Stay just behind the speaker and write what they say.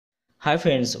Hi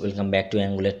friends, welcome back to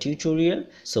Angular tutorial.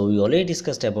 So we already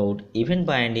discussed about event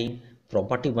binding,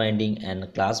 property binding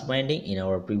and class binding in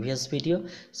our previous video.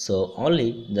 So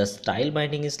only the style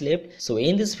binding is left. So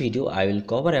in this video I will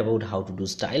cover about how to do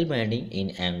style binding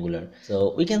in Angular.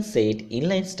 So we can set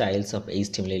inline styles of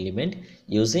HTML element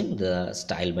using the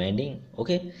style binding.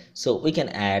 Okay, so we can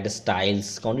add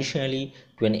styles conditionally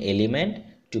to an element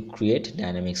to create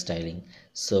dynamic styling.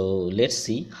 So let's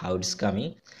see how it's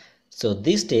coming. So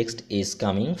this text is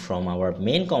coming from our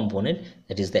main component,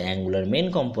 that is the Angular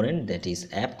main component, that is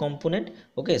app component.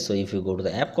 Okay, so if you go to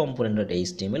the app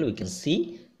component.html, we can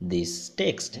see this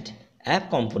text. App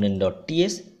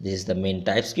component.ts, this is the main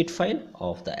TypeScript file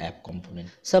of the app component.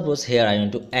 Suppose here I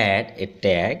want to add a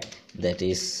tag, that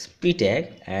is p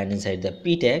tag, and inside the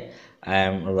p tag I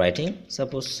am writing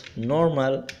suppose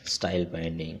normal style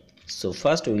binding. So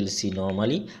first we will see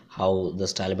normally how the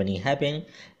style binding happen,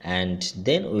 and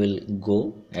then we will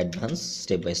go advanced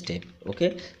step by step.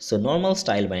 Okay, so normal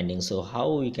style binding. So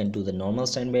how we can do the normal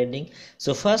style binding?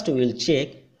 So first we will check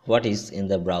what is in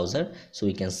the browser. So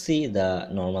we can see the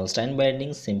normal style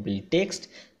binding, simply text.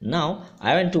 Now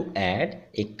I want to add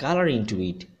a color into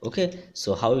it. Okay,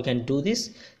 so how we can do this?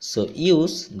 So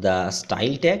use the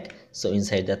style tag. So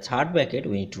inside the third bracket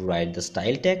we need to write the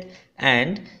style tag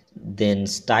and then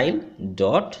style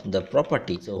dot the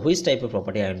property. So which type of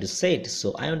property I want to set?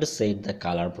 So I want to set the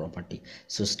color property.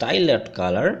 So style dot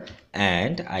color,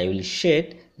 and I will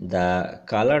set the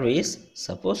color is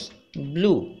suppose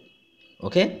blue.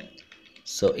 Okay,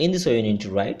 so in this way you need to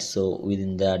write. So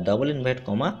within the double inverted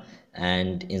comma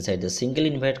and inside the single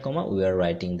inverted comma we are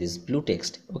writing this blue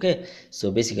text. Okay,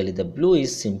 so basically the blue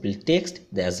is simple text,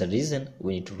 there's a reason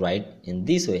we need to write in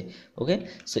this way. Okay,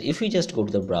 so if we just go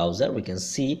to the browser we can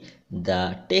see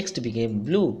the text became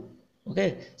blue.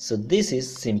 Okay, so this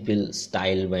is simple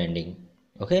style binding.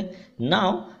 Okay,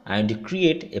 now I am to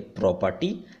create a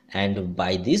property, and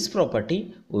by this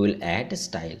property we will add a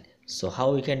style. So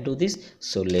how we can do this?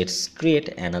 So let's create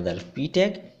another p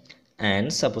tag,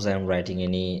 and suppose I am writing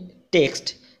any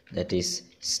text, that is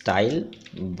style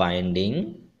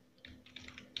binding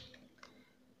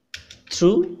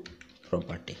through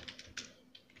property.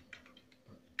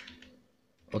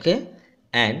 Okay,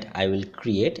 and I will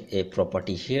create a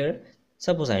property here.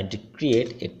 Suppose I want to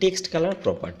create a text color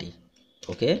property.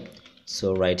 Okay,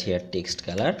 so right here text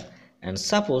color, and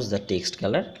suppose the text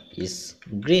color is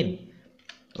green.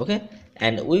 Okay,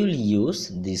 and we will use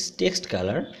this text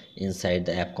color inside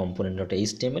the app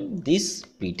component.html, this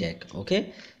p tag.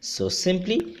 Okay, so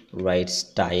simply write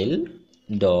style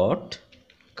dot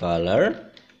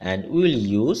color, and we will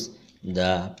use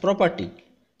the property.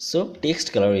 So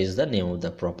text color is the name of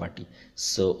the property.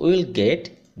 So we will get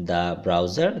the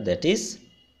browser that is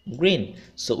green.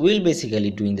 So we will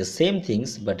basically doing the same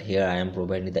things, but here I am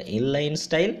providing the inline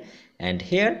style, and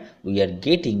here we are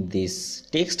getting this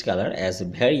text color as a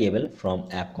variable from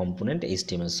app component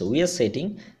HTML. So we are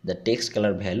setting the text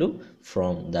color value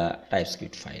from the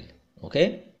TypeScript file.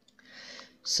 Okay,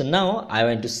 so now I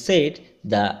want to set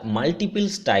the multiple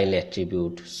style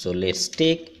attribute. So let's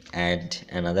take and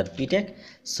another p tag.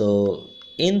 So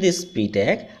in this p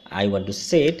tag I want to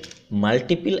set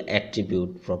multiple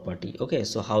attribute property. Okay,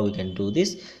 so how we can do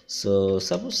this? So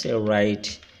suppose I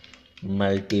write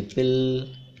multiple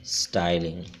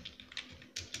styling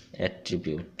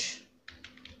attribute.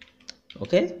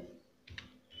 Okay,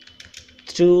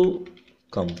 through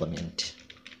component.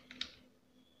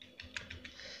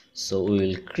 So we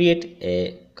will create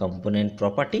a component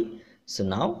property. So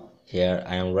now here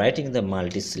I am writing the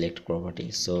multi select property.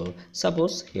 So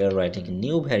suppose here writing a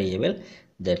new variable,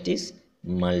 that is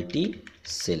multi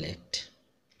select.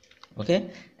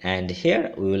 Okay, and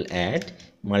here we will add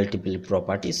multiple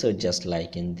properties. So just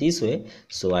like in this way,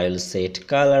 so I will set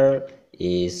color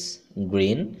is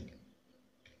green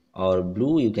or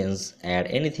blue, you can add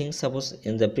anything. Suppose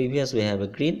in the previous we have a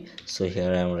green, so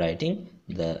here I am writing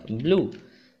the blue.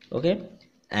 Okay,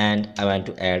 and I want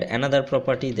to add another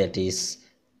property, that is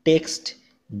text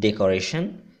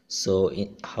decoration. So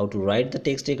how to write the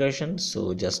text decoration?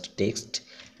 So just text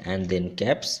and then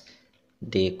caps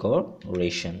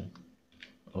decoration.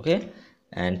 Okay,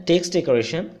 and text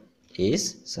decoration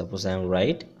is suppose I am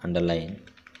write underline.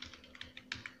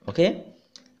 Okay,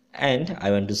 and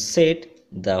I want to set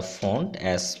the font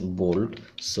as bold,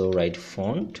 so write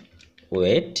font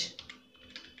weight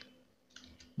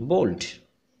bold.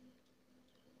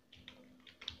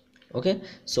 Okay,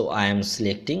 so I am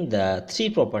selecting the three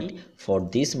property for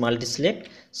this multi select.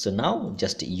 So now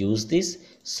just use this.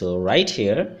 So right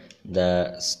here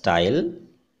the style,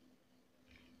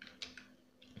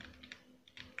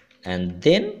 and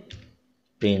then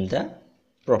print the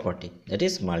property, that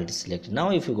is multi-select.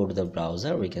 Now if you go to the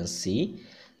browser, we can see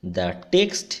the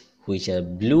text which are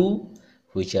blue,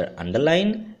 which are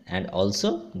underlined, and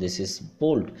also this is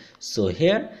bold. So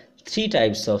here three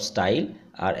types of style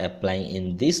are applying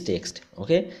in this text.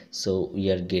 Okay, so we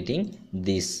are getting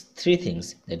these three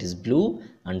things, that is blue,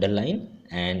 underline,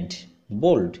 and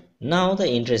bold. Now the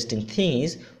interesting thing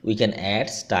is we can add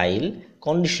style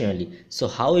conditionally. So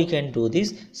how we can do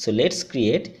this? So let's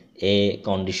create a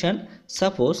condition.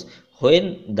 Suppose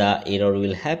when the error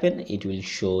will happen, it will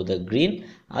show the green,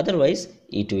 otherwise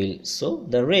it will show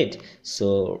the red.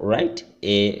 So write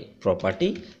a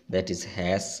property that is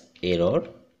has error.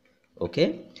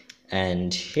 Okay,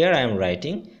 and here I am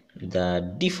writing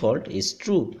the default is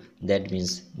true, that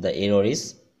means the error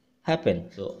is happen.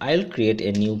 So I'll create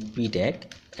a new p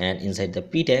tag, and inside the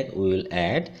p tag we will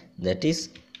add that is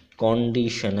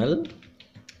conditional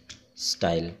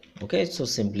style. Okay, so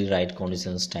simply write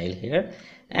conditional style here,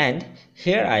 and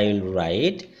here I will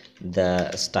write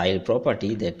the style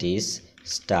property, that is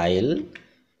style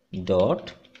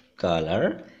dot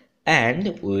color,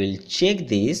 and we will check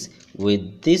this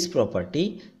with this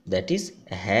property, that is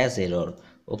has error.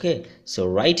 Okay, so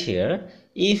right here,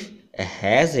 if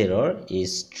has error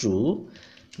is true,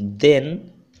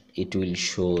 then it will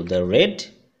show the red,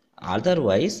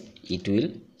 otherwise it will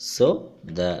show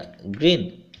the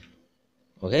green.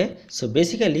 Okay, so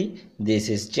basically this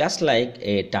is just like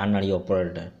a ternary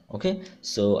operator. Okay,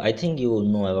 so I think you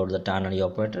know about the ternary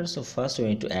operator. So first we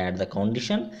need to add the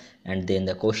condition and then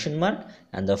the question mark,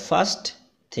 and the first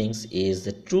things is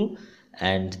the true,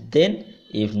 and then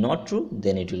if not true,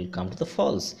 then it will come to the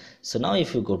false. So now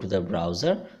if you go to the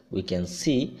browser, we can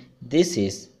see this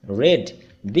is red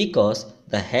because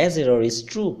the has error is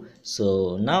true.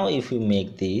 So now if we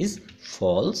make this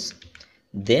false,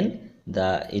 then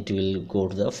it will go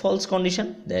to the false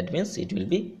condition, that means it will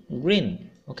be green.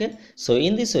 Okay, so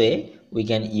in this way we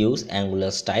can use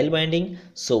Angular style binding.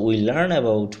 So we learn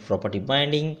about property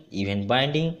binding, event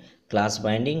binding, class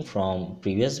binding from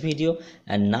previous video,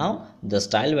 and now the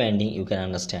style binding you can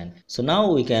understand. So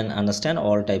now we can understand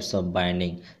all types of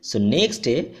binding. So next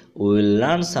day we will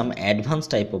learn some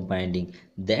advanced type of binding,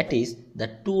 that is the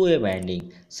two-way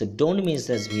binding. So don't miss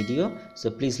this video. So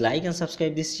please like and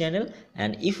subscribe this channel,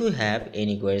 and if you have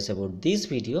any queries about this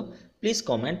video, please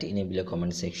comment in a below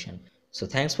comment section. So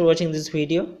thanks for watching this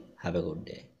video. Have a good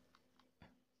day.